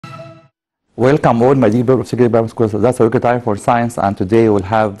Welcome all my dear people of Security Primary School. So that's a weekly time for science, and today we'll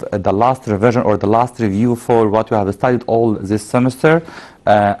have the last revision or the last review for what we have studied all this semester,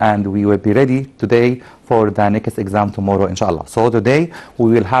 and we will be ready today for the next exam tomorrow, inshallah. So today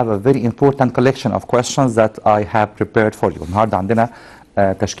we will have a very important collection of questions that I have prepared for you. النهارده عندنا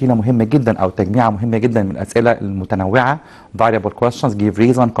تشكيلة مهمة جدا أو تجميعة مهمة جدا من الأسئلة المتنوعة. Variable questions, give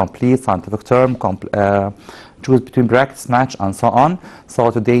reason, complete, scientific term, choose between brackets, match, and so on.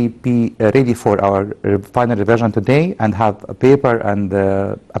 So today be ready for our final revision today, and have a paper and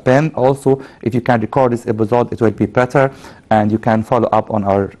a pen. Also, if you can record this episode, it will be better, and you can follow up on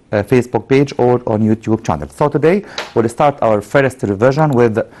our Facebook page or on YouTube channel. So today we'll start our first revision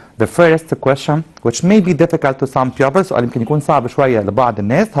with the first question, which may be difficult to some pupils. So يمكن يكون صعب شوية لبعض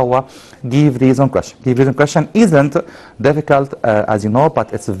الناس. هو give reason question. Give reason question isn't difficult as you know,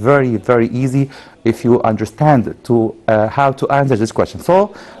 but it's very easy if you understand to how to answer this question.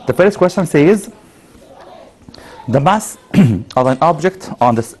 So the first question says, the mass of an object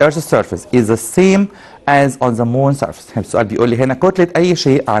on the Earth's surface is the same as on the moon surface. السؤال بيقول لي هنا كتلة أي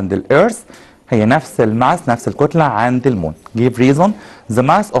شيء عند الأرث هي نفس الماس نفس الكتلة عند المون. Give reason. The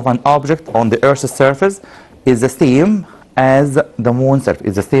mass of an object on the Earth's surface is the same as the moon surface.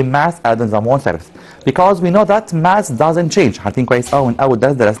 Is the same mass as on the moon surface. Because we know that mass doesn't change. عارفين كويس قوي من أول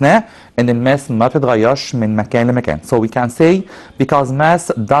درس درسناه إن الماس ما بتتغيرش من مكان لمكان. So we can say because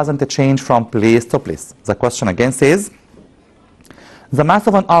mass doesn't change from place to place. The question again says, the mass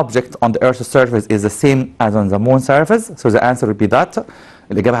of an object on the Earth's surface is the same as on the moon surface. So the answer would be that.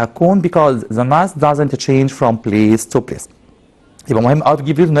 الإجابة هتكون because the mass doesn't change from place to place. يبقى مهم قوي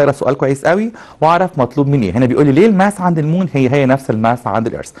تجيب ريزون نقرا السؤال كويس قوي واعرف مطلوب مني ايه. هنا بيقول لي ليه الماس عند المون هي نفس الماس عند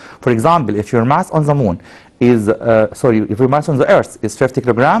الارث. For example, if your mass on the moon is if your mass on the earth is 50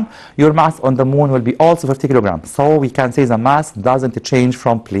 kilogram, your mass on the moon will be also 50 kilograms. So we can say the mass doesn't change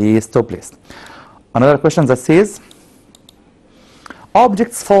from place to place. Another question that says,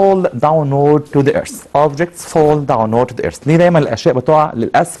 objects fall downward to the earth. Objects fall downward to the earth. ليه دايما الاشياء بتقع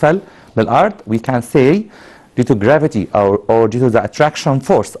للاسفل للارض؟ We can say due to gravity or due to the attraction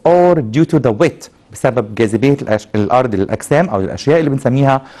force or due to the weight. بسبب جاذبية الأرض للأجسام أو للأشياء اللي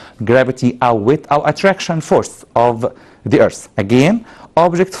بنسميها gravity أو weight أو attraction force of the earth. Again,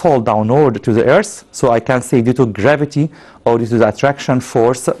 objects fall downward to the earth, so I can say due to gravity or due to the attraction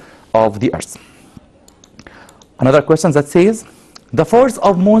force of the earth. Another question that says, the force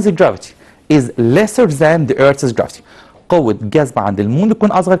of moon's gravity is lesser than the earth's gravity. قوة الجاذب عند المون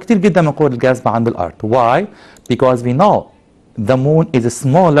بتكون أصغر كتير جدا من قوة الجاذب عند الأرض. Why? Because we know the moon is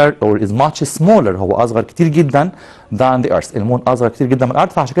smaller or is much smaller. هو أصغر كتير جدا than the earth. المون أصغر كتير جدا من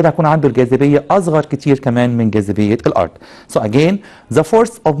الأرض، فعشان كده هيكون عنده الجاذبية أصغر كتير كمان من جاذبية الأرض. So again, the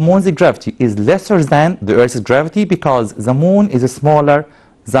force of moon's gravity is lesser than the earth's gravity because the moon is smaller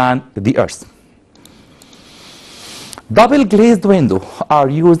than the earth. Double glazed windows are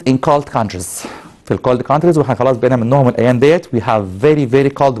used in cold countries. في الكولد كانتريز واحنا خلاص بقينا منهم الايام ديت. we have very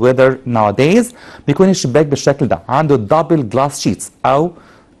cold weather nowadays. بيكون الشباك بالشكل ده عنده دبل جلاس شيتس او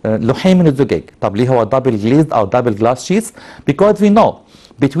لوحين من الزجاج. طب ليه هو دبل جليزد او دبل جلاس شيتس؟ because we know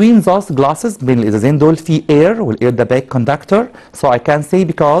between those glasses بين الازازين دول في air والاير ده باك conductor. so I can say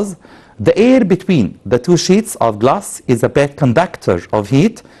because the air between the two sheets of glass is a back conductor of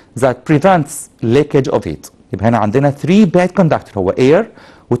heat that prevents leakage of heat. يبقى هنا عندنا 3 back conductor. هو air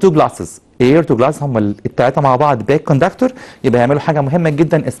و 2 glasses. air to glass هم الثلاثه مع بعض باك كوندكتور، يبقى يعملوا حاجه مهمه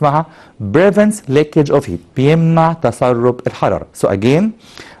جدا اسمها prevents leakage of heat. بيمنع تسرب الحراره. So again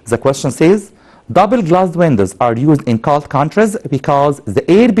the question says double glass windows are used in cold countries because the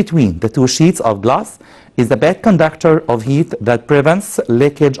air between the two sheets of glass is the back conductor of heat that prevents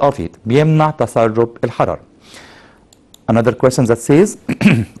leakage of heat. بيمنع تسرب الحراره. Another question that says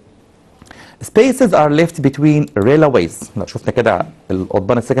spaces are left between railways. لو شفنا كده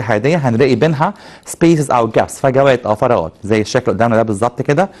القضبان السكة الحديدية هنلاقي بينها spaces أو gaps، فجوات أو فراغات زي الشكل قدامنا ده بالظبط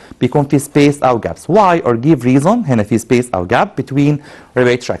كده. بيكون في space أو gaps. Why or give reason؟ هنا في space أو gap between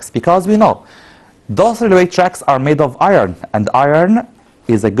railway tracks because we know those railway tracks are made of iron and iron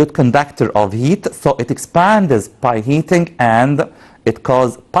is a good conductor of heat, so it expands by heating and it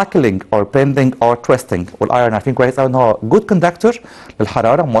cause buckling or bending or twisting. والايرون عارفين كويس قوي ان هو good conductor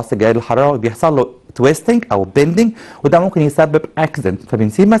للحراره، موصل جيد للحراره، وبيحصل له twisting او bending وده ممكن يسبب accident.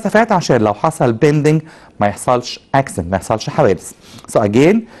 فبنسيب مسافات عشان لو حصل bending ما يحصلش accident، ما يحصلش حوادث. So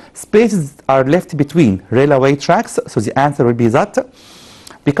again spaces are left between railway tracks, so the answer will be that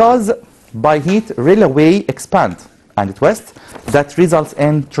because by heat railway expand. and twist that results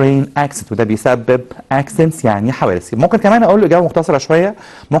in train accident وده بيسبب accidents يعني حوادث. ممكن كمان اقول له اجابه مختصره شويه،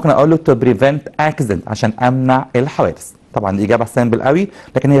 ممكن اقول له to prevent accident عشان امنع الحوادث. طبعا دي اجابه سامبل قوي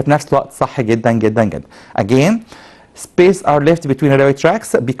لكن هي في نفس الوقت صح جدا جدا جدا. Again space are left between railway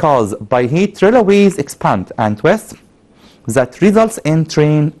tracks because by heat railways expand and twist that results in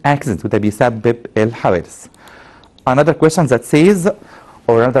train accident وده بيسبب الحوادث. Another question that says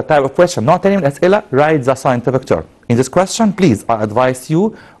or another type of question نوع تاني من الأسئلة write the scientific term. In this question please I advise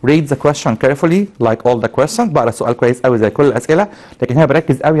you read the question carefully like all the questions. بقرا السؤال كويس قوي زي كل الأسئلة لكن هنا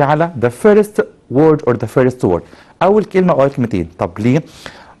بركز قوي على the first word or the first word أول كلمة أو أول كلمتين. طب ليه؟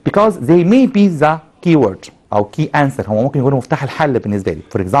 because they may be the keyword أو key answer هو ممكن يكونوا مفتاح الحل بالنسبة لي.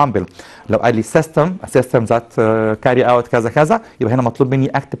 For example لو قال لي system a system that carry out كذا كذا يبقى هنا مطلوب مني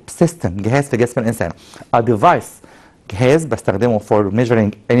أكتب system جهاز في جسم الإنسان. A device جهاز بستخدمه for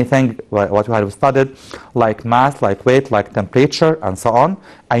measuring anything what we have studied like mass, like weight, like temperature and so on.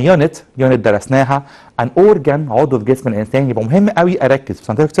 A unit درسناها. An organ عضو في جسم الإنسان. يبقى مهم قوي أركز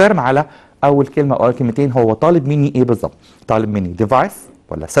في scientific term على أول كلمة أو أول كلمتين هو طالب مني إيه بالظبط. طالب مني device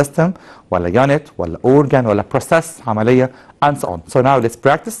ولا system ولا unit ولا organ ولا process عملية and so on. So now let's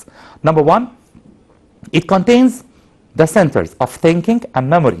practice. Number one, it contains the centers of thinking and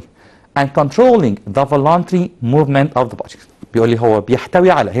memory and controlling the voluntary movement of the body. بيقول لي هو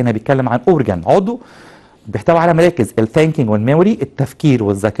بيحتوي على هنا بيتكلم عن organ عضو بيحتوي على مراكز الثينكينج والميموري التفكير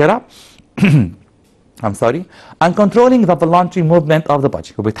والذاكرة I'm sorry and controlling the voluntary movement of the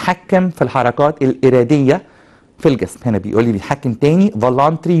body وبيتحكم في الحركات الإرادية في الجسم. هنا بيقول لي بيتحكم تاني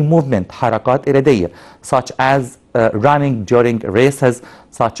voluntary movement حركات إرادية such as running during races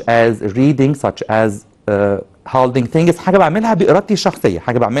such as reading such as holding things حاجة بعملها بإرادتي الشخصية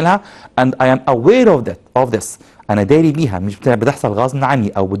حاجة بعملها and I am aware of this أنا داري بيها مش بتحصل غصب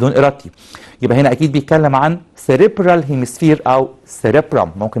عني أو بدون إرادتي. يبقى هنا أكيد بيتكلم عن cerebral hemisphere أو cerebrum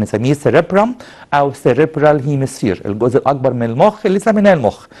ممكن نسميه cerebrum أو cerebral hemisphere الجزء الأكبر من المخ اللي سميناه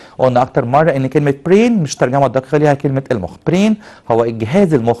المخ. قلنا أكتر مرة إن كلمة brain مش ترجمة دقيقة ليها كلمة المخ. brain هو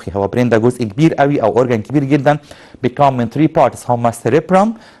الجهاز المخي هو brain ده جزء كبير قوي أو organ كبير جدا بيكون من 3 parts هما cerebrum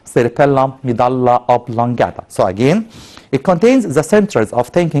cerebellum medulla oblongata. So again it contains the centers of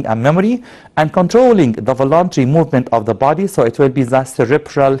thinking and memory and controlling the voluntary movement of the body so it will be the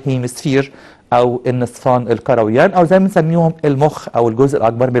cerebral hemisphere أو النصفان الكرويان أو زي ما نسميهم المخ أو الجزء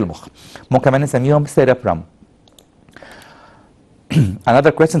الأكبر من المخ. ممكن كمان نسميهم cerebrum.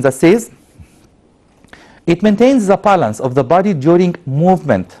 Another question that says it maintains the balance of the body during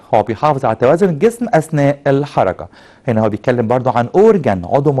movement هو بيحافظ على توازن الجسم أثناء الحركة. هنا هو بيتكلم برضو عن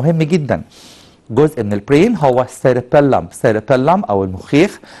organ عضو مهم جدا جزء من البرين هو cerebellum أو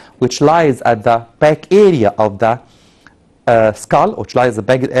المخيخ which lies at the back area of the skull which lies the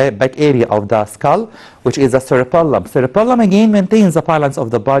back area of the skull which is the cerebellum. Cerebellum again maintains the balance of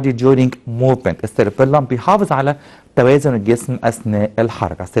the body during movement. الcerebellum بيحافظ على توازن الجسم أثناء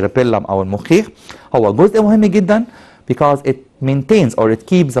الحركة. cerebellum أو المخيخ هو جزء مهم جدا because it maintains or it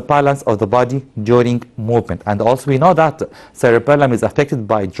keeps the balance of the body during movement. And also we know that cerebellum is affected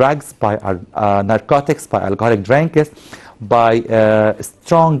by drugs, by narcotics, by alcoholic drinks, by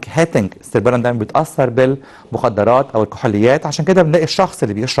strong hitting. الcerebellum دايما بيتأثر بالمخدرات أو الكحوليات عشان كده بنلاقي الشخص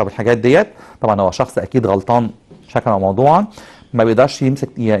اللي بيشرب الحاجات ديت طبعا هو شخص أكيد غلطان شكلا وموضوعا ما بيقدرش يمسك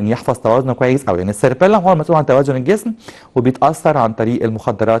يعني يحفظ توازنه كويس أو يعني الcerebellum هو المسؤول عن توازن الجسم وبيتأثر عن طريق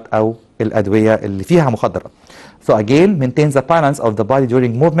المخدرات أو الأدوية اللي فيها مخدرات. So again, maintains the balance of the body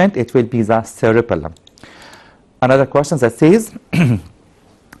during movement. It will be the cerebellum. Another question that says,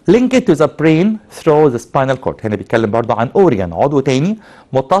 link it to the brain through the spinal cord. هنا بيتكلم برضو عن organ عضو تاني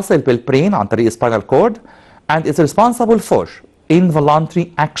متصل بالبرين عن طريق spinal cord and is responsible for involuntary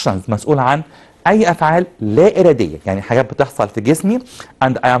actions مسؤول عن أي أفعال لا إرادية يعني حاجات بتحصل في جسمي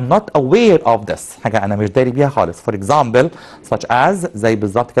and I am not aware of this حاجة أنا مش داري بيها خالص. For example such as زي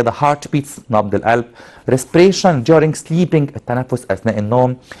بالظبط كده heartbeats نبض القلب respiration during sleeping التنفس أثناء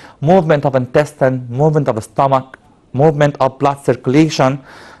النوم movement of intestine movement of stomach movement of blood circulation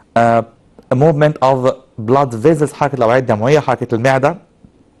movement of blood vessels حركة الأوعية الدموية حركة المعدة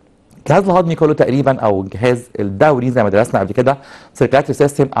الجهاز الهضمي كله تقريبا او الجهاز الدوري زي ما درسنا قبل كده circulatory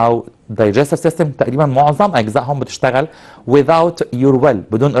system او digestive system تقريبا معظم اجزائهم بتشتغل without your will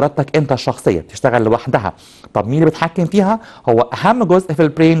بدون ارادتك انت الشخصيه بتشتغل لوحدها. طب مين اللي بيتحكم فيها؟ هو اهم جزء في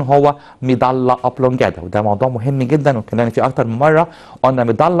البرين هو ميدالا اوبلونجاتا وده موضوع مهم جدا واتكلمنا فيه اكتر من مره. قلنا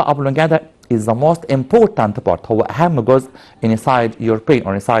ميدالا اوبلونجاتا is the most important part هو اهم جزء inside your brain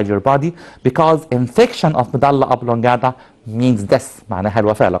or inside your body because infection of medulla oblongata means death معناها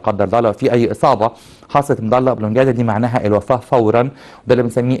الوفاة، لا قدر الله لو في أي إصابة حصلت المضلة أوبلونجاتا دي معناها الوفاة فورا، وده اللي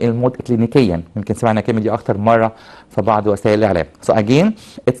بنسميه الموت كلينيكيا. يمكن سمعنا الكلمة دي أكتر مرة في بعض وسائل الإعلام. So again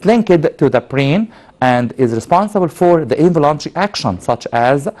it's linked to the brain and is responsible for the involuntary action such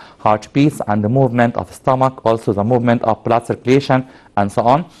as heartbeats and the movement of stomach, also the movement of blood circulation and so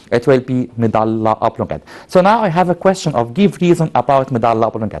on. It will be medulla oblongata. So now I have a question of give reason about medulla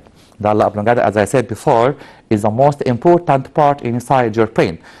oblongata. Medulla oblongata, as I said before, is the most important part inside your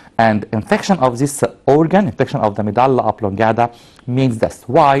brain. And infection of this organ, infection of the medulla oblongata means this.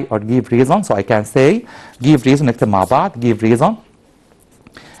 Why? Or give reason. So I can say give reason. نكتب مع بعض give reason.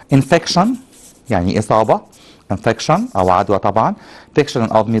 Infection يعني إصابة. Infection أو عدوى طبعا. Infection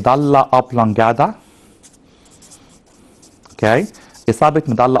of medulla oblongata. Okay. إصابة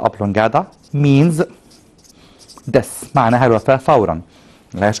medulla oblongata means death معناها الوفاة فورا.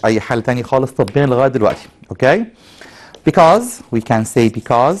 ملهاش أي حل تاني خالص طبيا لغاية دلوقتي. Okay. Because we can say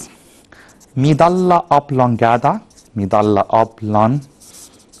because medulla oblongata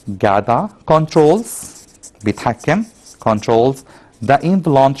controls بيتحكم controls the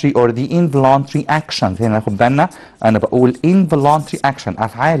involuntary or the involuntary actions. هنا ناخد بالنا انا بقول involuntary action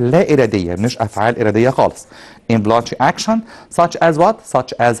افعال لا اراديه مش افعال اراديه خالص. Involuntary action such as what?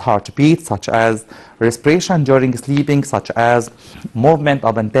 Such as heartbeat, such as respiration during sleeping, such as movement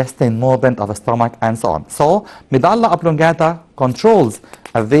of intestine, movement of stomach and so on. So medulla oblongata controls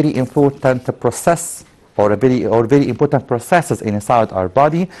a very important process or very important processes inside our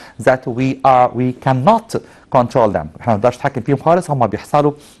body that we cannot control them. احنا ما نقدرش نتحكم فيهم خالص، هم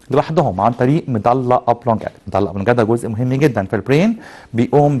بيحصلوا لوحدهم عن طريق medulla oblongata. medulla oblongata جزء مهم جدا في البرين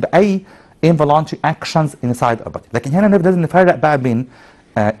بيقوم باي involuntary actions inside our body. لكن هنا لازم نفرق بقى بين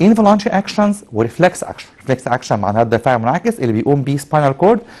involuntary actions و reflex action. reflex action معناها الدفاع المنعكس اللي بيقوم بيه spinal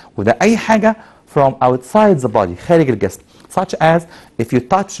cord، وده اي حاجه from outside the body خارج الجسم. such as if you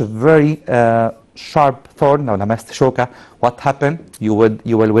touch very sharp thorn، لو لمست شوكه what happen you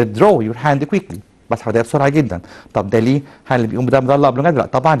will withdraw your hand quickly، بس ده بسرعه جدا. طب ده ليه؟ هل اللي بيقوم بده medulla oblongata؟ لا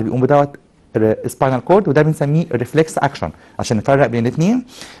طبعا اللي بيقوم بدوت spinal cord، وده بنسميه reflex action عشان نفرق بين الاثنين.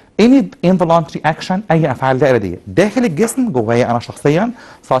 any involuntary action أي أفعال لا إرادية داخل الجسم جوايا أنا شخصيا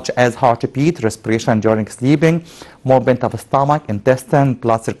such as heartbeat, respiration during sleeping, movement of stomach, intestine,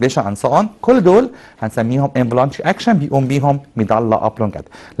 blood circulation and so on. كل دول هنسميهم involuntary action بيقوم بيهم medulla oblongata.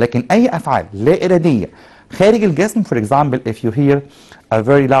 لكن أي أفعال لا إرادية خارج الجسم for example if you hear a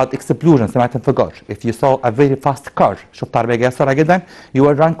very loud explosion سمعت انفجار if you saw a very fast car شفت عربية جاية بسرعة جدا you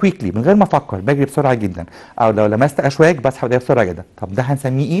will run quickly من غير ما أفكر بجري بسرعة جدا، أو لو لمست أشواك بسحب ايديا بسرعة جدا. طب ده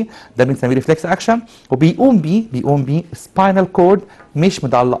هنسميه إيه؟ ده بنسميه ريفلكس أكشن وبيقوم بيه spinal cord مش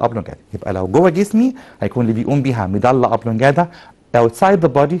medulla oblongata. يبقى لو جوه جسمي هيكون اللي بيقوم بيها medulla oblongata، outside the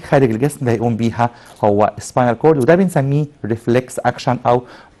body خارج الجسم اللي هيقوم بيها هو spinal cord، وده بنسميه ريفلكس أكشن أو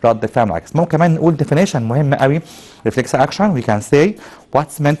رد فعل معاكس. ممكن كمان نقول definition مهم قوي reflex action. we can say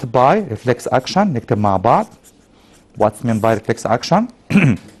what's meant by reflex action. نكتب مع بعض what's meant by reflex action.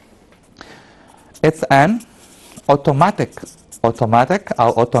 it's an automatic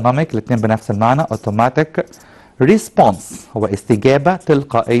أو autonomic الاثنين بنفس المعنى. automatic response هو استجابة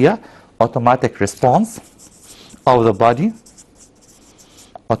تلقائية automatic response of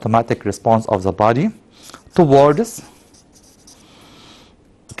the body towards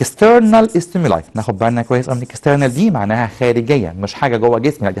external stimuli. ناخد بالنا كويس من external دي معناها خارجيه مش حاجه جوه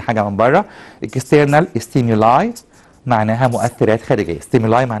جسمي، لا دي حاجه من بره. external stimuli معناها مؤثرات خارجيه. stimuli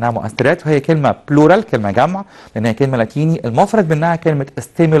معناها مؤثرات، وهي كلمه plural كلمه جمع لان هي كلمه لاتيني. المفرد منها كلمه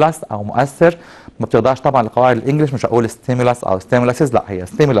stimulus او مؤثر، ما بتخضعش طبعا لقواعد الانجليش، مش هقول stimulus او stimuluses، لا هي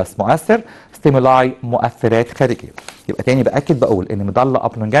stimulus مؤثر، stimuli مؤثرات خارجيه. يبقى تاني باكد بقول ان medulla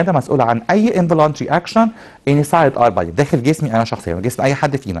oblongata مسؤوله عن اي involuntary action inside our body داخل جسمي انا شخصيا وجسم اي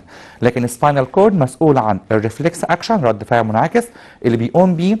حد فينا. لكن spinal cord مسؤول عن الريفلكس اكشن رد فعل منعكس اللي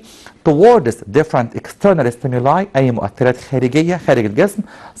بيقوم بيه towards different external stimuli اي مؤثرات خارجيه خارج الجسم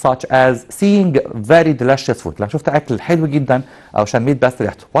such as seeing very delicious food. لو شفت اكل حلو جدا او شميت بس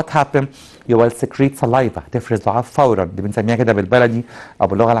ريحته what happen you will secrete saliva تفرز لعاب فورا، دي بنسميها كده بالبلدي او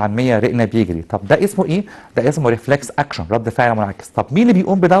باللغه العاميه رقنا بيجري. طب ده اسمه ايه؟ ده اسمه ريفلكس اكشن رد فعل منعكس. طب مين اللي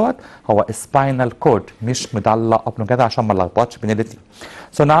بيقوم بدوت؟ هو spinal cord مش medulla oblongata عشان ما نلخبطش بين الاثنين.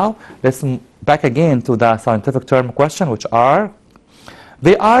 So now let's back again to the scientific term question which are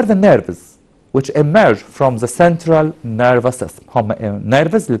they are the nerves which emerge from the central nervous system. هم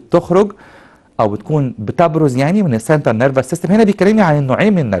nerves اللي بتخرج او بتكون بتبرز يعني من السنترال نيرفس سيستم. هنا بيكلمني عن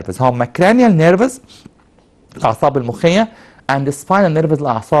النوعين من النيرفز، هم cranial nerves الاعصاب المخيه and the spinal nerves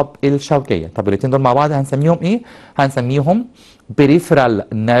الاعصاب الشوكيه. طب الاثنين دول مع بعض هنسميهم ايه؟ هنسميهم peripheral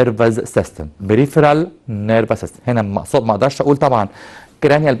nervous system. peripheral nervous system. هنا مقصود ما اقدرش اقول طبعا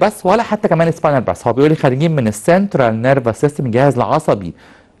cranial بس ولا حتى كمان spinal بس، هو بيقول لي خارجين من السنترال نيرفس سيستم، الجهاز العصبي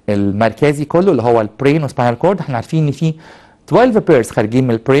المركزي كله اللي هو البرين وسباينال كورد. احنا عارفين ان في 12 pairs خارجين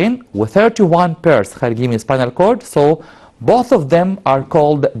من البرين و 31 pairs خارجين من السباينال كورد. So both of them are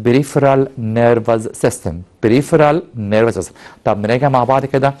called peripheral nervous system. peripheral nervous system. طب نراجع مع بعض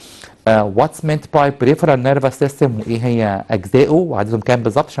كده what's meant by peripheral nervous system وايه هي اجزائه وعددهم كام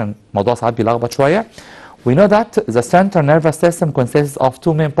بالظبط، عشان الموضوع ساعات بيلخبط شويه. We know that the central nervous system consists of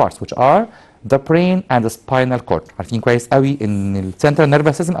two main parts which are the brain and the spinal cord. عارفين كويس قوي ان ال central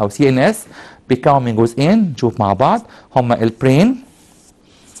nervous system او CNS بيتكون من جزئين، نشوف مع بعض هما البرين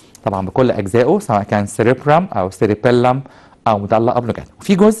طبعا بكل اجزائه سواء كان سيريبرام او سيريبيلم او مضلع قبل كده.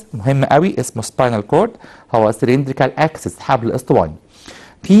 وفي جزء مهم قوي اسمه spinal cord هو cylindrical axis حبل الاسطواني.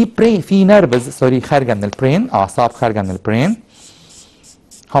 في نيرفز خارجه من البرين، اعصاب خارجه من البرين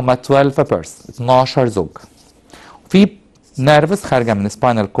هما 12 pairs 12 زوج. في نيرفز خارجه من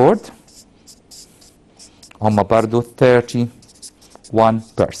السباينال كورد هما برضو 31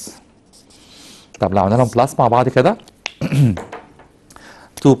 pairs. طب لو عملنا لهم بلس مع بعض كده 2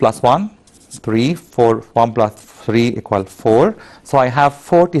 plus 1 3 4 1 plus 3 equal 4. So I have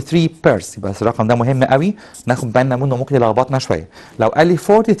 43 pairs. يبقى الرقم ده مهم قوي ناخد بالنا منه، ممكن يلخبطنا شويه. لو قال لي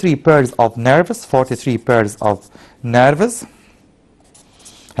 43 pairs of nerves 43 pairs of nerves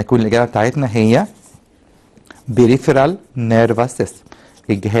هيكون الإجابة بتاعتنا هي peripheral nervous system،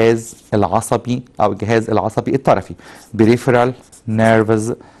 الجهاز العصبي أو الجهاز العصبي الطرفي peripheral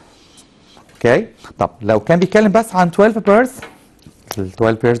nervous. اوكي. طب لو كان بيتكلم بس عن 12 pairs، ال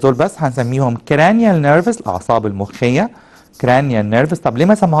 12 pairs دول بس هنسميهم cranial nervous الأعصاب المخية cranial nervous. طب ليه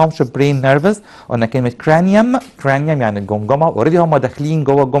ما سموهمش brain nervous؟ قلنا كلمة cranium يعني الجمجمة، اوريدي هم داخلين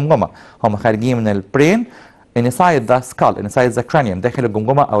جوه الجمجمة، هم خارجين من البرين inside the skull inside the cranium داخل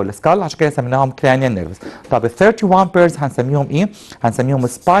الجمجمة او السكال، عشان كده سميناهم cranial nervous. طب ال 31 pairs هنسميهم ايه؟ هنسميهم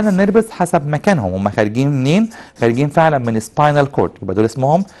spinal nervous حسب مكانهم، هم خارجين منين؟ خارجين فعلا من spinal cord، يبقى دول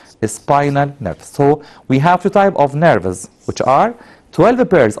اسمهم spinal nervous. So we have two type of nerves which are 12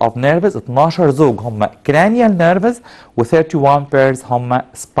 pairs of nerves 12 زوج هم cranial nervous و 31 pairs هم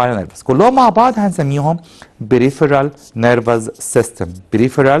spinal nervous. كلهم مع بعض هنسميهم peripheral nervous system.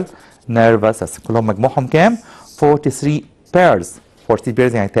 peripheral nervous system كلهم مجموعهم كام؟ 43 pairs. 43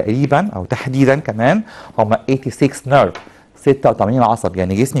 pairs يعني تقريبا او تحديدا كمان هم 86 nerve 86 عصب.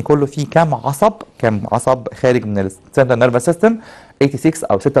 يعني جسمي كله فيه كام عصب؟ كام عصب خارج من السنترال نيرفس سيستم؟ 86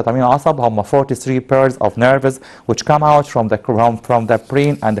 او 86 عصب هم 43 pairs of nerves which come out from the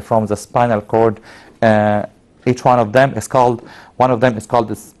brain and from the spinal cord. Each one of them is called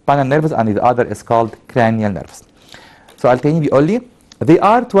the spinal nerves and the other is called cranial nerves. سؤال تاني بيقول لي they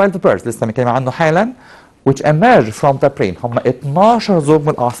are 12 pairs لسه بنتكلم عنه حالا which emerge from the brain. هم 12 زوج من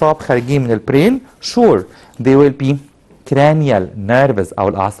الاعصاب خارجين من البرين. sure they will be cranial nerves او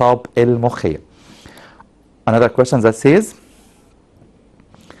الاعصاب المخيه. Another question that says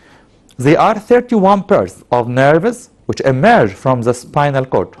they are 31 pairs of nerves which emerge from the spinal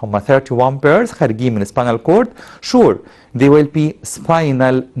cord. هم 31 pairs خارجين من spinal cord. sure they will be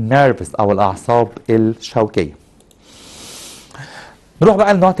spinal nerves او الاعصاب الشوكيه. نروح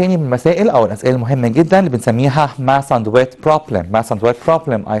بقى لنوع تاني من المسائل او الاسئله المهمه جدا اللي بنسميها math and weight problem. math and weight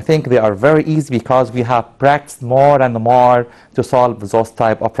problem I think they are very easy because we have practiced more and more to solve those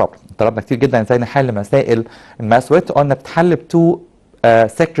type of problems. طلبنا كتير جدا ازاي نحل مسائل الماث ويت، قلنا بتحل بتو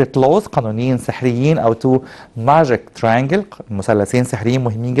secret laws قانونين سحريين او تو magic triangle مثلثين سحريين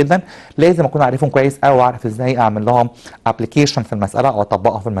مهمين جدا، لازم اكون عارفهم كويس او اعرف ازاي اعمل لهم application في المساله او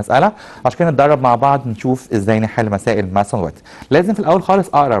اطبقها في المساله. عشان كده نتدرب مع بعض نشوف ازاي نحل مسائل ماث ويت. لازم في الاول خالص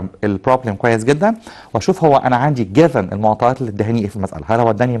اقرا البروبلم كويس جدا واشوف هو انا عندي given المعطيات اللي ادهاني ايه في المساله، هل هو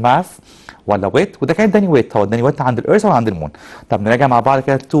اداني ماث ولا ويت؟ وده كان اداني ويت، هو اداني ويت عند الارث ولا عند المون. طب نراجع مع بعض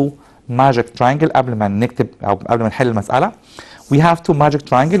كده تو magic triangle قبل ما نكتب او قبل ما نحل المساله. We have two magic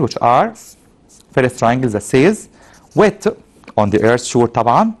triangle which are first triangle that says weight on the earth sure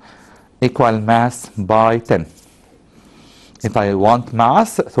طبعا equal mass by 10. If I want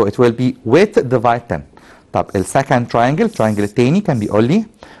mass so it will be weight divide 10. طب ال second triangle التاني كان بيقول لي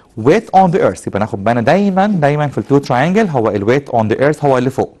weight on the earth، يبقى ناخد بالنا دايما في التو triangle هو ال weight on the earth هو اللي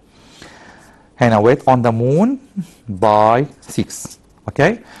فوق. هنا weight on the moon by 6.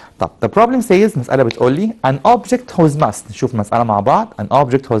 اوكي. طب the problem says مسألة بتقول لي an object whose mass، نشوف مسألة مع بعض. an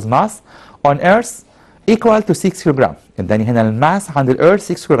object whose mass on earth equal to 6 كيلو جرام. اداني هنا الماس عند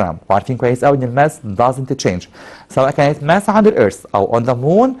الارث 6 كيلو جرام، وعارفين كويس قوي ان الماس doesn't change، سواء كانت ماس عند الارث او on the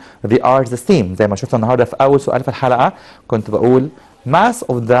moon they are the same. زي ما شفنا النهارده في اول سؤال في الحلقه كنت بقول mass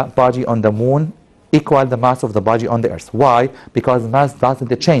of the body on the moon equal the mass of the body on the earth. Why? Because mass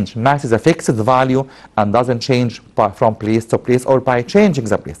doesn't change. Mass is a fixed value and doesn't change from place to place or by changing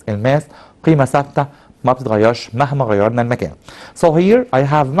the place. الماس قيمة ثابتة ما بتتغيرش مهما غيرنا المكان. So here I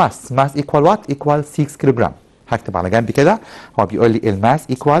have mass. Mass equal what? Equal 6 كيلوغرام. هكتب على جنب كده، هو بيقول لي الماس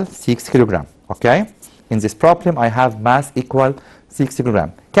equal 6 كيلوغرام. Okay? In this problem I have mass equal 6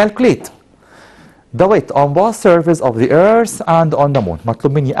 كيلوغرام. Calculate the weight on both surfaces of the earth and on the moon.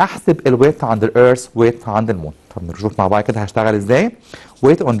 مطلوب مني احسب الويت عند الارث ويت عند المون. طب نشوف مع بعض كده هشتغل ازاي.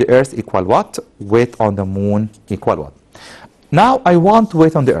 weight on the earth equal what? weight on the moon equal what? Now I want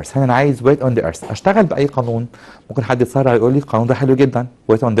weight on the earth. هنا انا عايز weight on the earth. اشتغل باي قانون؟ ممكن حد يتسرع يقول لي القانون ده حلو جدا.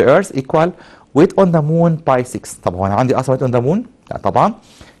 weight on the earth equal weight on the moon by 6. طب هو انا عندي اصلا weight on the moon؟ لا طبعا.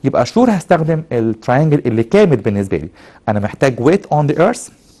 يبقى شور هستخدم التراينجل اللي كامل بالنسبه لي. انا محتاج weight on the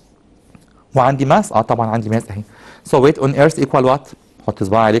earth وعندي ماس. طبعا عندي ماس اهي. So weight on earth equal what؟ حط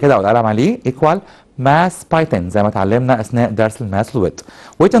صباعي عليه كده او القلم عليه equal mass by 10 زي ما اتعلمنا اثناء درس الماس والويت.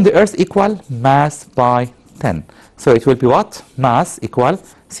 weight on the earth equal mass by 10. So it will be what? Mass equal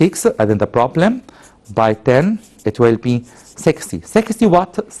 6 as in the problem by 10 it will be 60. 60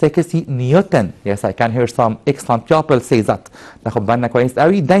 what? 60 نيوتن. Yes, I can hear some excellent people say that. ناخد بالنا كويس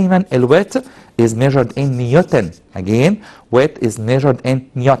قوي دايما الويت is measured in نيوتن. Again, weight is measured in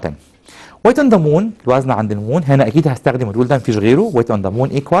نيوتن. weight on the moon الوزن عند المون، هنا اكيد هستخدم الرول ده مفيش غيره. weight on the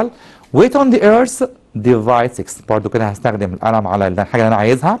moon equal weight on the earth divide 6. برضو كده هستخدم القلم على الحاجه اللي انا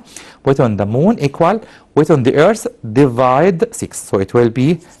عايزها. weight on the moon equal weight on the earth divide 6. so it will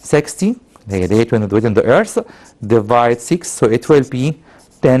be 60 هي ديت weight on the earth divide 6 so it will be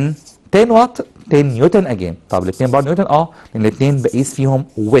 10 what 10 نيوتن again. طب الاثنين برضه نيوتن لان الاثنين بقيس فيهم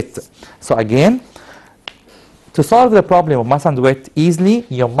weight. so again to solve the problem of mass and weight easily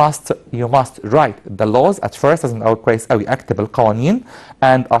you must write the laws at first لازم الاول كويس قوي اكتب القوانين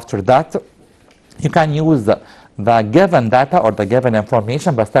and after that you can use the given data or the given information.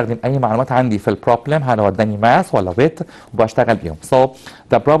 بستخدم اي معلومات عندي في البروبلم هل هو اداني mass ولا weight وبشتغل بيهم. so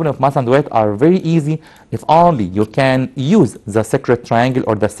the problem of mass and weight are very easy if only you can use the secret triangle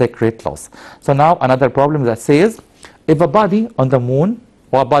or the secret laws. so now another problem that says if a body on the moon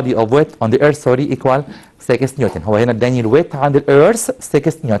or body of weight on the earth equal 6 نيوتن. هو هنا اداني الويت عند الارث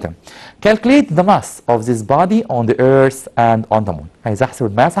 6 نيوتن. calculate the mass of this body on the earth and on the moon. عايز احسب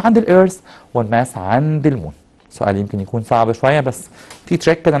الماس عند الارث والماس عند المون. سؤال يمكن يكون صعب شويه بس في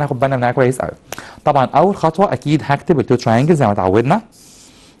تريك كده ناخد بالنا منها كويس قوي. طبعا اول خطوه اكيد هكتب التو تراينجل زي ما اتعودنا.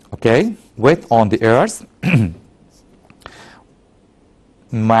 اوكي weight on the earth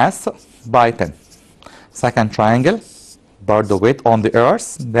mass by 10. second triangle برضه weight on the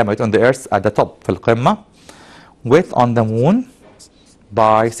earth دايما weight on the earth at the top في القمة. weight on the moon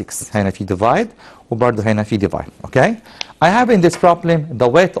by 6 هنا في divide وبرضه هنا في divide. okay I have in this problem the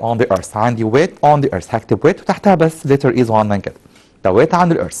weight on the earth. عندي weight on the earth هكتب weight وتحتها بس letter is 1 كده. the weight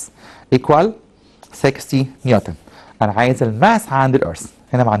عند الارث equal 60 نيوتن. انا عايز الماس عند الارث.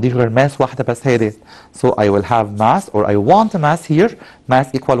 هنا ما عنديش غير ماس واحدة بس هي ديت. so I will have mass or I want mass here. mass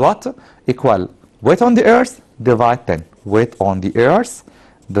equal what? equal weight on the earth divide 10. weight on the earth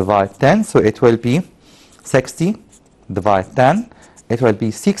divide 10 so it will be 60 divide 10 it will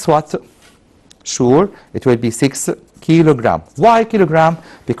be 6 what? sure it will be 6 kilogram. why kilogram?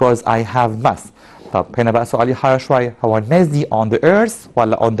 because I have mass. طب هنا بقى سؤالي حاجة شوية، هو الماس دي on the earth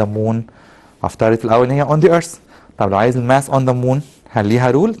ولا on the moon؟ هفترض في الأول إن هي on the earth. طب لو عايز الماس on the moon هل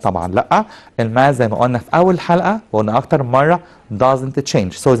ليها رول؟ طبعا لا. الماس زي ما قلنا في أول حلقة وقلنا أكتر من مرة doesn't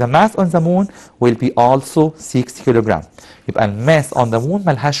change. so the mass on the moon will be also 6 kilogram. يبقى الماس on the moon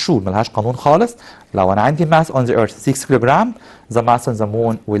ملهاش رول ملهاش قانون خالص. لو أنا عندي mass on the earth 6 kilogram the mass on the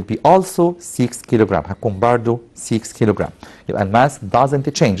moon will be also 6 kilogram. هتكون برضه 6 kilogram. يبقى الماس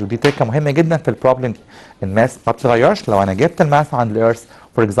doesn't change ودي تركة مهمة جدا في البروبلم دي. الماس ما بتتغيرش. لو أنا جبت الماس عند الأرث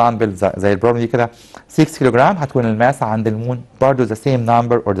for example زي البروبلم دي كده 6 كيلوغرام هتكون الماس عند المون برضه the same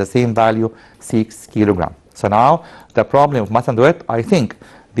number or the same value 6 kilogram. so now the problem of mass and weight I think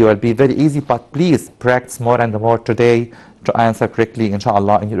they will be very easy but please practice more and more today to answer correctly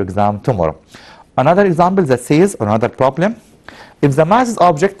inshallah in your exam tomorrow. another example that says another problem if the mass is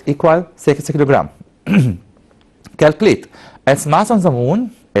object equal 6 kilogram calculate its mass on the moon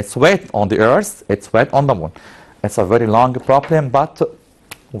its weight on the earth its weight on the moon. it's a very long problem but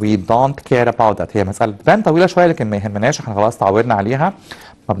we don't care about that. هي مسألة تبان طويلة شوية لكن ما يهمناش احنا خلاص تعودنا عليها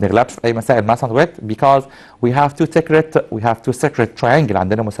ما بنغلبش في أي مسائل mass and weight because we have two secret triangle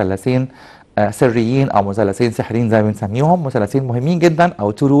عندنا مثلثين سريين او مثلثين سحريين زي ما بنسميهم، مثلثين مهمين جدا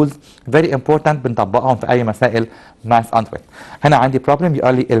او تو رولز فيري امبورتنت بنطبقهم في اي مسائل ماث اند ويت. هنا عندي بروبلم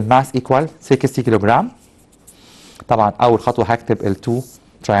بيقول لي الماس ايكوال 60 كيلو جرام. طبعا اول خطوه هكتب التو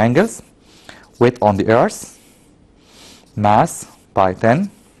triangles weight on the earth mass by 10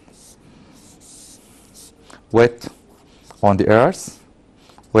 weight on the earth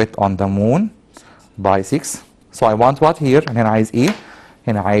weight on the moon by 6. So I want what here؟ هنا عايز ايه؟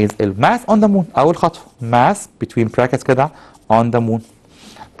 هنا عايز الماس on the moon. اول خطوه mass between brackets كده on the moon.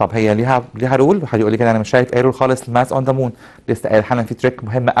 طب هي ليها رول؟ واحد يقول لي كده انا مش شايف اي رول خالص الماس on the moon. لسه قايل حالا في تريك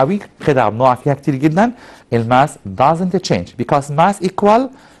مهمه قوي خدعه بنقع فيها كتير جدا. الماس doesn't change because mass equal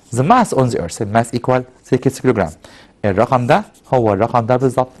the mass on the earth. الماس equal 6 كيلو جرام. الرقم ده هو الرقم ده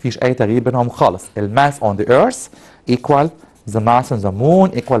بالظبط، مفيش اي تغيير بينهم خالص. الماس on the earth equal the mass on the moon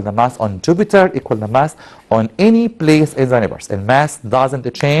equal the mass on Jupiter equal the mass on any place in the universe. The mass doesn't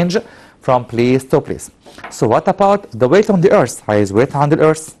change from place to place. So what about the weight on the earth؟ عايز weight on the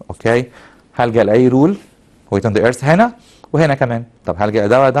earth. اوكي، هلجأ لأي رول weight on the earth هنا وهنا كمان. طب هلجأ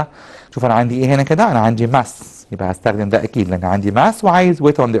ده وده. شوف انا عندي ايه هنا كده؟ انا عندي mass، يبقى هستخدم ده اكيد لان عندي mass وعايز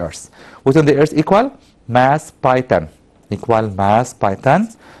weight on the earth. weight on the earth equal mass by 10 equal mass by 10.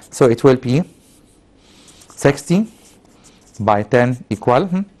 So it will be 60 by 10 equal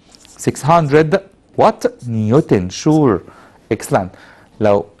 600 what نيوتن. sure excellent.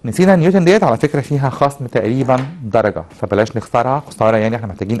 لو نسينا نيوتن ديت على فكره فيها خصم تقريبا درجه، فبلاش نخسرها خساره. يعني احنا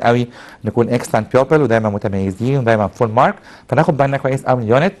محتاجين قوي نكون excellent pupil ودايما متميزين ودايما فول مارك، فناخد بالنا كويس قوي من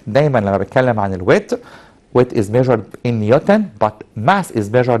اليونت. دايما لما بتكلم عن الويت weight is measured in Newton but mass is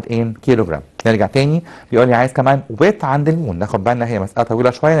measured in kilogram. نرجع تاني بيقول لي عايز كمان weight عند المون. ناخد بالنا هي مسألة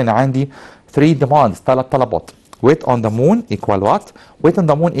طويلة شوية لأن عندي 3 demands 3 طلبات. weight on the moon equal what؟ weight on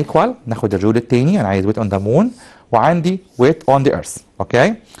the moon equal ناخد الرول التاني، أنا عايز weight on the moon وعندي weight on the earth.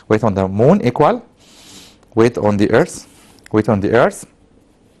 أوكي؟ weight on the moon equal weight on the earth weight on the earth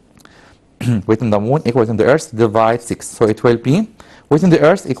weight on the moon equal weight on the earth divide 6. So it will be weight on the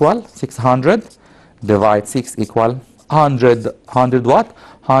earth equal 600 divide 6 equal 100. 100 what؟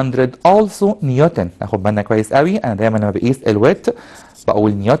 100 also نيوتن. ناخد بالنا كويس قوي، انا دايما لما بقيس الويت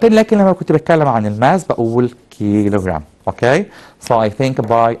بقول نيوتن، لكن لما كنت بتكلم عن الماس بقول كيلوغرام. Okay, so I think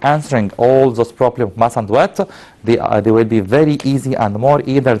by answering all those problems of mass and weight, they will be very easy and more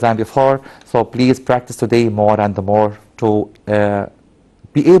easier than before. So please practice today more and more to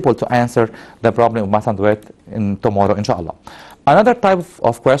be able to answer the problem of mass and weight in tomorrow, inshallah. Another type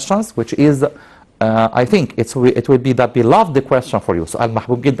of questions which is I think it will be the beloved question for you. سؤال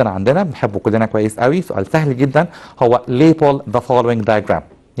محبوب جدا عندنا بنحبه كلنا كويس قوي. سؤال سهل جدا هو label the following diagram.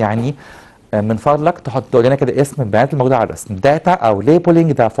 يعني من فضلك تقول لنا كده اسم البيانات الموجوده على الرسم data او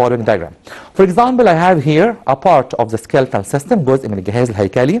labeling the following diagram. For example I have here a part of the skeletal system جزء من الجهاز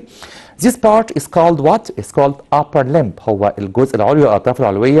الهيكلي. This part is called what؟ It's called upper limb. هو الجزء العلوي او الاطراف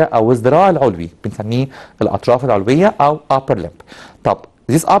العلوية او الذراع العلوي بنسميه الاطراف العلوية او upper limb. طب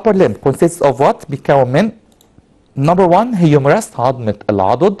this upper limb consists of what؟ بيتكون من number one humerus عظمة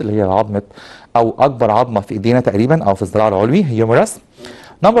العضد اللي هي عظمة أو أكبر عظمة في إيدينا تقريبا أو في الذراع العلوي humerus.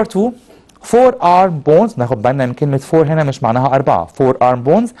 number two forearm bones. ناخد بالنا من كلمة four هنا مش معناها أربعة. forearm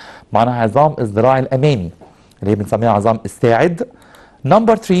bones معناها عظام الذراع الأمامي اللي هي بنسميها عظام الساعد.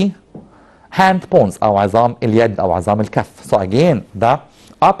 number three hand bones أو عظام اليد أو عظام الكف. So again the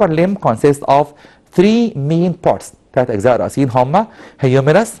upper limb consists of three main parts. 3 أجزاء رئيسيين هما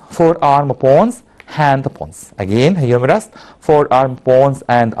humerus, forearm bones, hand bones. Again humerus, forearm bones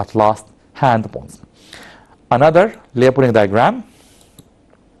and at last hand bones. Another labeling diagram.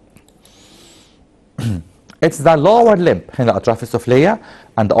 It's the lower limb هنا الأطراف السفلية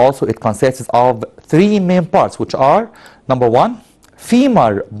and also it consists of 3 main parts which are number one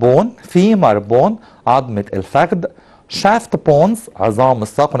femur bone عظمة الفخذ. shaft bones عظام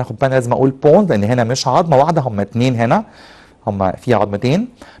الساق. وناخد بالنا لازم اقول bones لان هنا مش عظمه واحده، هم 2 هنا، هم في عظمتين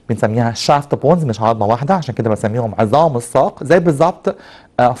بنسميها shaft bones مش عظمه واحده، عشان كده بسميهم عظام الساق. زي بالظبط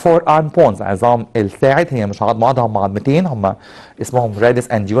forearm bones عظام الساعد هي مش عظمه واحده، هم عظمتين، هم اسمهم radius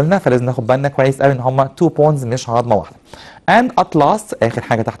and ulna، فلازم ناخد بالنا كويس قوي ان هم 2 bones مش عظمه واحده. and at last اخر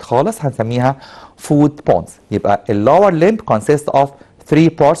حاجه تحت خالص هنسميها foot bones. يبقى ال lower limb consists of 3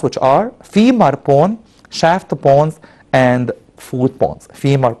 parts which are femur bone, shaft bones and foot bones.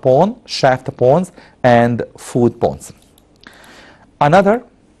 femur bone, shaft bones and foot bones. Another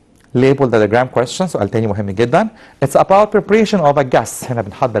label diagram question. سؤال تاني مهم جدا. It's about preparation of a gas. هنا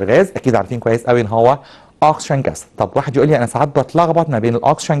بنحضر غاز، اكيد عارفين كويس قوي ان هو oxygen gas. طب واحد يقول لي انا ساعات بتلخبط ما بين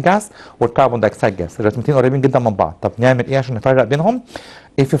الاكسجين gas والكربون دايوكسيد جاس، الرسمتين قريبين جدا من بعض. طب نعمل ايه عشان نفرق بينهم؟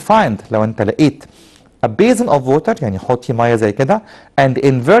 if you find لو انت لقيت a basin of water يعني حوض فيه ميه زي كده and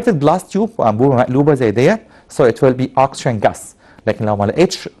inverted glass tube وانبوبه مقلوبه زي ديت so it will be oxygen gas. لكن لو ما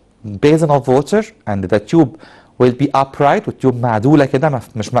لقيتش basin of water and the tube will be upright والتيوب معدوله كده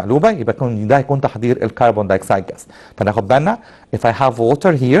مش مقلوبه يبقى ده هيكون تحضير الكربون دايوكسيد جاز. فناخد بالنا if I have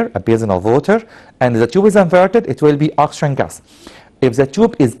water here a basin of water and the tube is inverted it will be oxygen gas. If the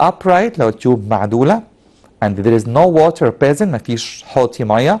tube is upright لو التيوب معدوله and there is no water present مفيش حوض فيه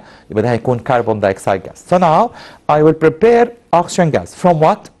ميه يبقى ده هيكون carbon dioxide gas. So now I will prepare oxygen gas from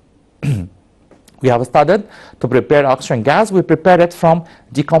what? We have studied to prepare oxygen gas. We prepare it from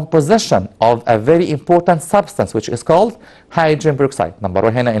decomposition of a very important substance which is called hydrogen peroxide. نمبر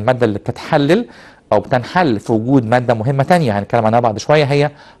 1 هنا المادة اللي بتتحلل أو بتنحل في وجود مادة مهمة تانية هنتكلم عنها بعد شوية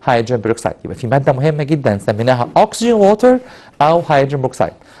هي hydrogen peroxide. يبقى في مادة مهمة جدا سميناها oxygen water أو hydrogen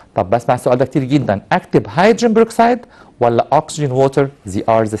peroxide. طب بسمع السؤال ده كتير جدا أكتب hydrogen peroxide ولا oxygen water؟ They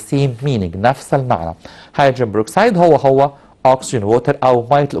are the same meaning نفس المعنى. hydrogen peroxide هو oxygen water أو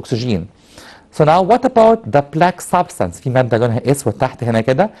مية الأكسجين. So now what about the black substance؟ في مادة لونها اسود تحت هنا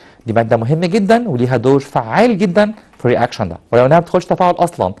كده دي مادة مهمة جدا وليها دور فعال جدا في الرياكشن ده ولو انها ما بتدخلش تفاعل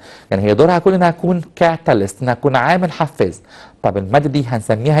اصلا يعني هي دورها كل انها تكون كاتاليست انها تكون عامل حفاز. طب المادة دي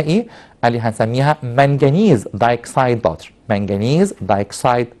هنسميها ايه؟ قال لي هنسميها منجنيز دايكسايد باودر. منجنيز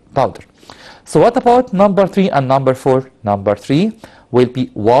دايكسايد باودر. So what about number 3 and number 4? Number 3 will be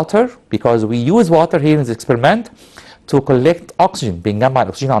water because we use water here in this experiment to collect oxygen. بنجمع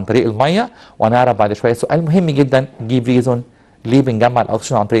الاكسجين عن طريق الميه وهنعرف بعد شويه سؤال مهم جدا give reason ليه بنجمع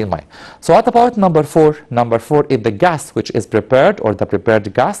الاكسجين عن طريق الميه. So what about number 4? Number 4 is the gas which is prepared or the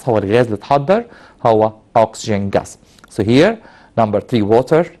prepared gas هو الغاز اللي اتحضر هو oxygen gas. So here number 3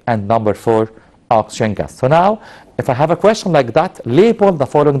 water and number 4 oxygen gas. So now if I have a question like that label the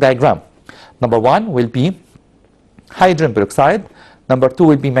following diagram. Number 1 will be hydrogen peroxide. Number 2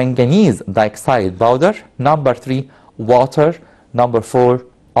 will be manganese dioxide powder. Number 3 water. Number 4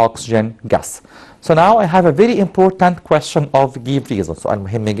 oxygen gas. So now I have a very important question of give reason. سؤال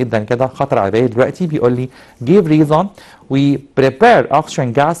مهم جدا كده خطر على بالي دلوقتي بيقول لي give reason we prepare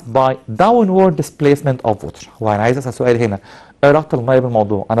oxygen gas by downward displacement of water. هو انا عايز اسال سؤال هنا ايه علاقه الميه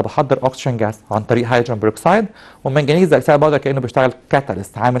بالموضوع؟ انا بحضر اوكسجين جاز عن طريق هيدروجين بيروكسيد والمنجنيز دايكسيد باودر كانه بيشتغل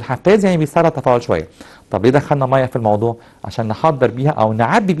كاتاليست عامل حفاز يعني بيسرع التفاعل شويه. طب ليه دخلنا ميه في الموضوع؟ عشان نحضر بيها او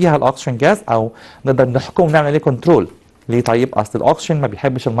نعبي بيها الاوكسجين جاز او نقدر نحكم ونعمل عليه كنترول. ليه طيب؟ اصل الاكسجين ما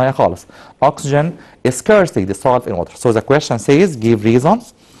بيحبش الميه خالص. Oxygen is scarcely dissolved in water. So the question says give reason.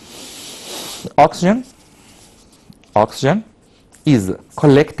 Oxygen is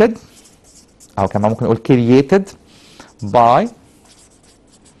collected او كمان ممكن نقول created by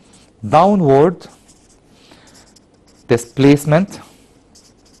downward displacement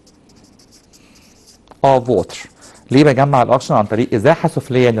of water. ليه بجمع الاكسجين عن طريق ازاحه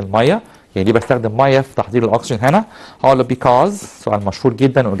سفليه للميه؟ يعني ليه بستخدم ميه في تحضير الاكسجين هنا؟ هقول له because سؤال مشهور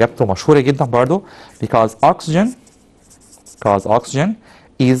جدا واجابته مشهوره جدا برضه because oxygen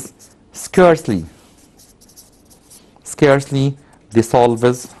is scarcely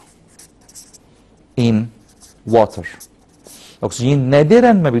dissolves in water. الاكسجين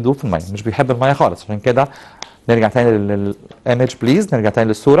نادرا ما بيدوب في الميه مش بيحب الميه خالص. عشان كده نرجع تاني للايمج بليز نرجع تاني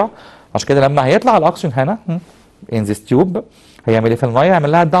للصوره. عشان كده لما هيطلع الاكسجين هنا in this tube هيعمل ايه في الميه؟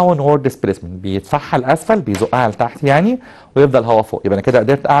 يعمل لها downward displacement بيدفعها لاسفل بيزقها لتحت يعني ويفضل هوا فوق. يبقى انا كده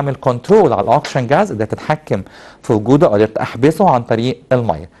قدرت اعمل كنترول على الاكسجين جاز قدرت اتحكم في وجوده قدرت احبسه عن طريق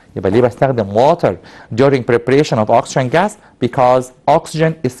الميه. يبقى ليه بستخدم water during preparation of oxygen gas because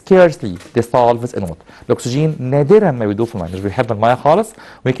oxygen is scarcely dissolves in water. الاكسجين نادرا ما بيدوب في الميه مش بيحب الميه خالص.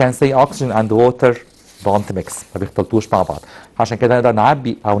 We can say oxygen and water don't mix ما بيختلطوش مع بعض. عشان كده نقدر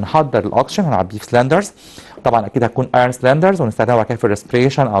نعبي او نحضر الاكسجين هنعبيه في سلندرز. طبعا اكيد هتكون ايرن سلندرز ونستخدمها بعد كده في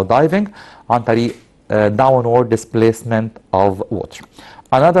الريسبريشن او دايفنج عن طريق downward displacement of water.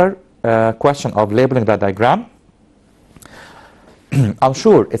 Another question of labeling the diagram. I'm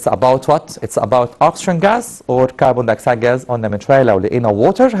sure it's about what? It's about oxygen gas or carbon dioxide gas. قلنا من شويه لو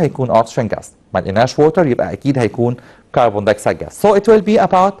لقينا water هيكون oxygen gas. ما لقيناش water يبقى اكيد هيكون carbon dioxide gas. So it will be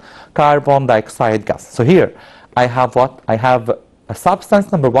about carbon dioxide gas. So here I have what? I have a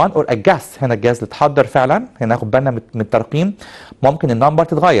substance number 1 or a gas. هنا الجاز اللي اتحضر فعلا. هنا ناخد بالنا من الترقيم ممكن النمبر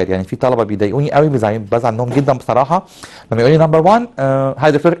تتغير. يعني في طلبه بيضايقوني قوي بزعل منهم جدا بصراحه لما يقول لي نمبر 1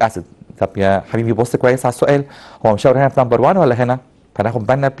 هيدروكلوريك اسيد. طب يا حبيبي بص كويس على السؤال هو مشاور هنا في نمبر 1 ولا هنا؟ فناخد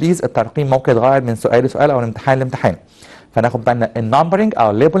بالنا بليز الترقيم ممكن يتغير من سؤال لسؤال او من امتحان لامتحان. فناخد بالنا النمبرنج او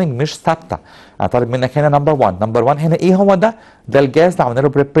الليبلنج مش ثابته. انا طالب منك هنا نمبر 1. نمبر 1 هنا ايه هو ده؟ ده الجاز اللي عملنا له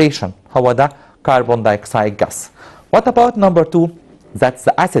بريبريشن هو ده كربون دايوكسيد جاز. What about number 2? That's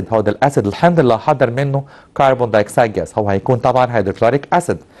the acid. هو ده الاسيد الحمض اللي هحضر منه كربون دايوكسيد جاز. هو هيكون طبعا هيدروكلوريك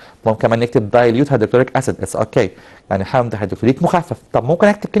اسيد. ممكن كمان نكتب دايليوت هيدروكلوريك اسيد. اتس اوكي. يعني حمض هيدروكلوريك مخفف. طب ممكن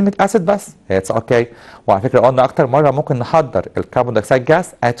اكتب كلمه اسيد بس. اتس اوكي. وعلى فكره قلنا اكتر مره ممكن نحضر الكربون دايوكسيد جاز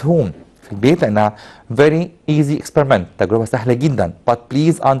at home في البيت لانها very easy experiment. تجربه سهله جدا. But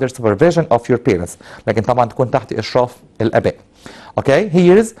please under supervision of your parents. لكن طبعا تكون تحت اشراف الاباء. Okay.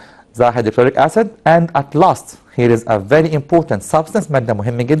 Here is the hydrochloric acid and at last here is a very important substance. مادة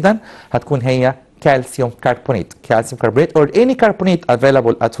مهمة جدا هتكون هي calcium carbonate. Calcium carbonate or any carbonate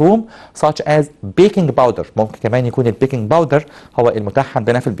available at home such as baking powder. ممكن كمان يكون البيكنج باودر هو المتاح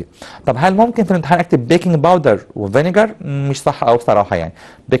عندنا في البيت. طب هل ممكن في الامتحان اكتب بيكنج باودر وفينيجر؟ مش صح أو بصراحة يعني.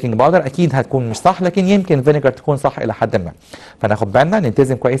 بيكنج باودر أكيد هتكون مش صح لكن يمكن فينيجر تكون صح إلى حد ما. فناخد بالنا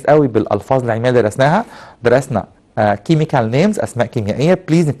نلتزم كويس قوي بالألفاظ العلمية اللي درسناها. درسنا chemical names اسماء كيميائيه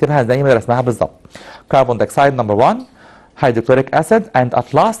بليز نكتبها زي ما درسناها بالظبط. كربون دايوكسيد نمبر 1 hydrochloric acid and at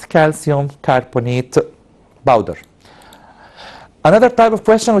last calcium carbonate powder. Another type of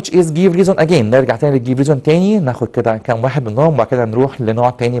question which is give reason again. نرجع تاني للجيف ريزون تاني ناخد كده كام واحد منهم وبعد كده نروح لنوع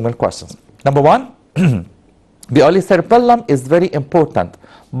تاني من الكويشنز. نمبر 1 بيقول لي cerebellum is very important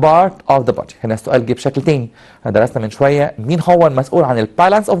part of the body. هنا السؤال جه بشكل تاني. درسنا من شويه مين هو المسؤول عن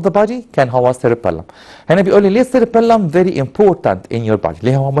البالانس اوف ذا بادي؟ كان هو cerebellum. هنا بيقول لي ليه cerebellum very important in your body؟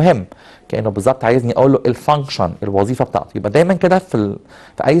 ليه هو مهم؟ كانه بالظبط عايزني اقول له الفانكشن الوظيفه بتاعته. يبقى دايما كده في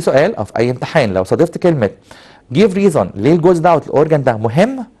اي سؤال او في اي امتحان لو صادفت كلمه give reason ليه الجزء ده او الاورجن ده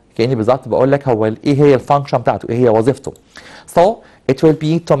مهم كاني بالظبط بقول لك هو ايه هي الفانكشن بتاعته، ايه هي وظيفته. So it will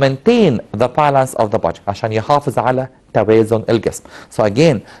be to maintain the balance of the body عشان يحافظ على توازن الجسم. So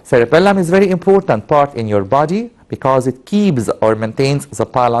again cerebellum is very important part in your body because it keeps or maintains the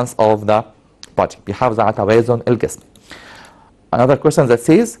balance of the body. بيحافظ على توازن الجسم. Another question that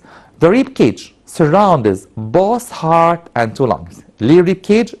says the rib cage surrounds both heart and two lungs. ليه الريب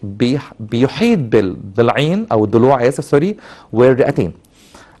كيج بيحيط بالضلعين او الضلوع اسف سوري والرئتين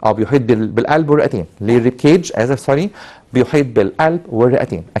او بيحيط بالقلب والرئتين. ليه الريب كيج اسف سوري بيحيط بالقلب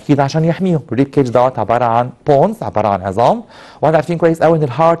والرئتين؟ اكيد عشان يحميهم. الريب كيج دوت عباره عن بونز عباره عن عظام واحنا عارفين كويس قوي ان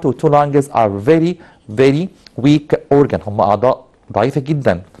الهارت والتو لانجز ار very weak organ. هم اعضاء ضعيفه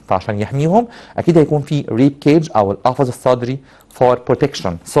جدا فعشان يحميهم اكيد هيكون في ريب كيج او القفص الصدري for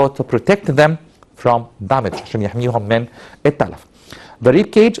protection. So to protect them from damage عشان يحميهم من التلف. The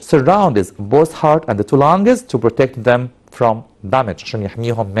rib cage surrounds both heart and the two lungs to protect them from damage عشان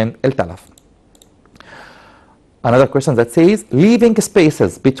يحميهم من التلف. Another question that says leaving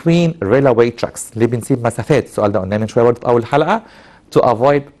spaces between railway tracks. ليه بنسيب مسافات؟ السؤال ده قلناه من شويه برضه في اول الحلقه. To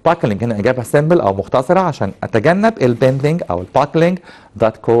avoid buckling. هنا اجابه سيمبل او مختصره عشان اتجنب البندنج او الباكلينج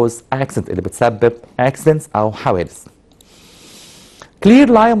that cause accident اللي بتسبب accidents او حوادث. Clear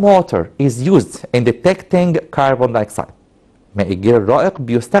lime water is used in detecting carbon dioxide. ماء الجير الرائق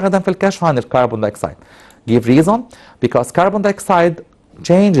بيستخدم في الكشف عن الكربون دايوكسيد. Give reason because carbon dioxide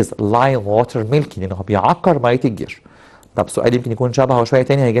changes lime water milky لانه بيعكر ميه الجير. طب سؤال يمكن يكون شبهه شويه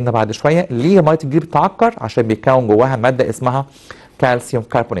تاني هيجي لنا بعد شويه. ليه ميه الجير بتعكر؟ عشان بيتكون جواها ماده اسمها calcium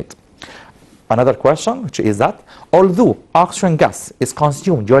carbonate. Another question which is that although oxygen gas is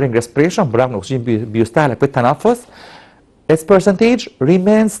consumed during respiration برغم الاكسجين بيستهلك بالتنفس its percentage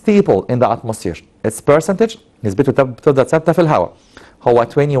remains stable in the atmosphere. Its percentage نسبته بتفضل ثابته في الهواء هو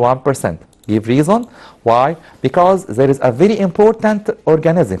 21%. Give reason why because there is a very important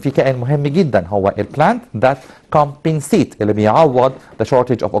organism في كائن مهم جدا هو البلانت that compensate اللي بيعوض the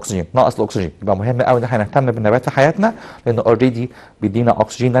shortage of oxygen ناقص الاكسجين. يبقى مهم قوي ان احنا نهتم بالنبات في حياتنا لانه already بيدينا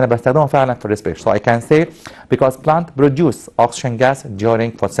اكسجين اللي انا بستخدمه فعلا في الريسبيريشن. So I can say because plant produce oxygen gas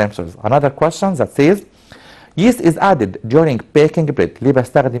during photosynthesis. Another question that says yeast is added during baking bread. ليه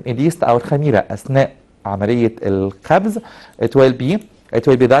بستخدم اليست او الخميره اثناء عمليه الخبز؟ It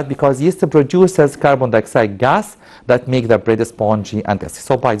will be that because yeast produces carbon dioxide gas that make the bread spongy and tasty.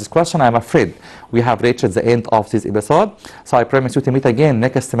 So by this question, I'm afraid we have reached the end of this episode. So I promise you to meet again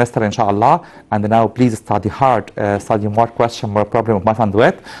next semester, inshallah. And now please study hard, study more question, more problem of math and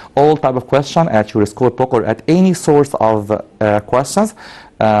wit. All type of question at your school book or at any source of questions.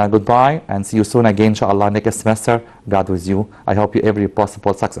 Goodbye and see you soon again, inshallah, next semester. God with you. I hope you every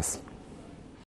possible success.